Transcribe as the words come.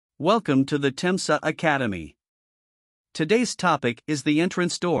Welcome to the Temsa Academy. Today's topic is the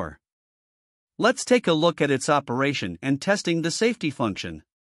entrance door. Let's take a look at its operation and testing the safety function.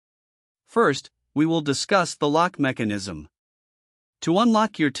 First, we will discuss the lock mechanism. To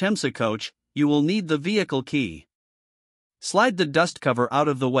unlock your Temsa coach, you will need the vehicle key. Slide the dust cover out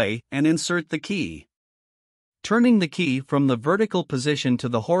of the way and insert the key. Turning the key from the vertical position to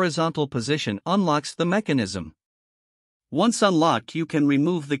the horizontal position unlocks the mechanism. Once unlocked, you can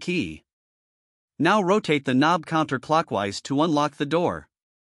remove the key. Now rotate the knob counterclockwise to unlock the door.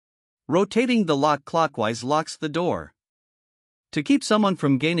 Rotating the lock clockwise locks the door. To keep someone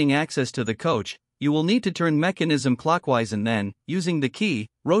from gaining access to the coach, you will need to turn mechanism clockwise and then, using the key,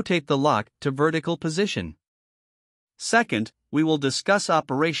 rotate the lock to vertical position. Second, we will discuss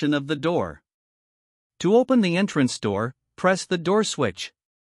operation of the door. To open the entrance door, press the door switch.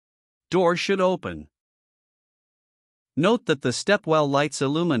 Door should open. Note that the stepwell lights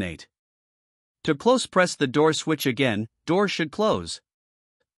illuminate. To close, press the door switch again, door should close.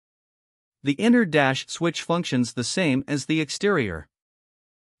 The inner dash switch functions the same as the exterior.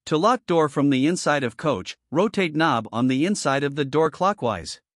 To lock door from the inside of coach, rotate knob on the inside of the door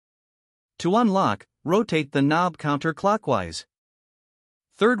clockwise. To unlock, rotate the knob counterclockwise.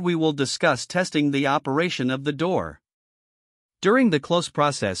 Third, we will discuss testing the operation of the door. During the close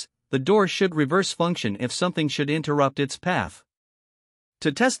process, the door should reverse function if something should interrupt its path.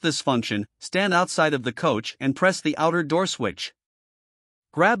 To test this function, stand outside of the coach and press the outer door switch.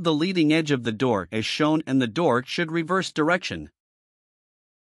 Grab the leading edge of the door as shown and the door should reverse direction.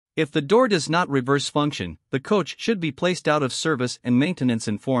 If the door does not reverse function, the coach should be placed out of service and maintenance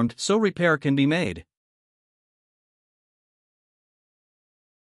informed so repair can be made.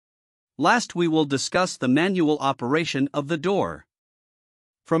 Last, we will discuss the manual operation of the door.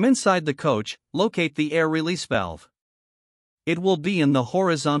 From inside the coach, locate the air release valve. It will be in the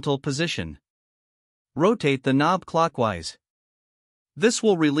horizontal position. Rotate the knob clockwise. This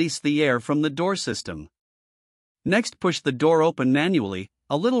will release the air from the door system. Next, push the door open manually.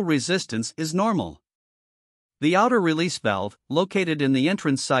 A little resistance is normal. The outer release valve, located in the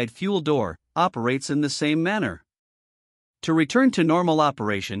entrance side fuel door, operates in the same manner. To return to normal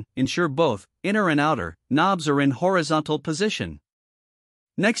operation, ensure both inner and outer knobs are in horizontal position.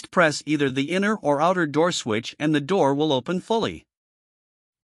 Next, press either the inner or outer door switch and the door will open fully.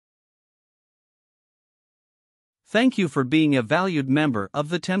 Thank you for being a valued member of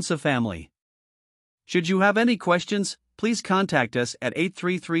the Temsa family. Should you have any questions, please contact us at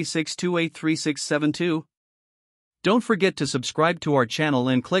 8336283672. Don't forget to subscribe to our channel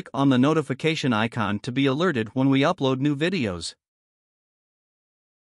and click on the notification icon to be alerted when we upload new videos.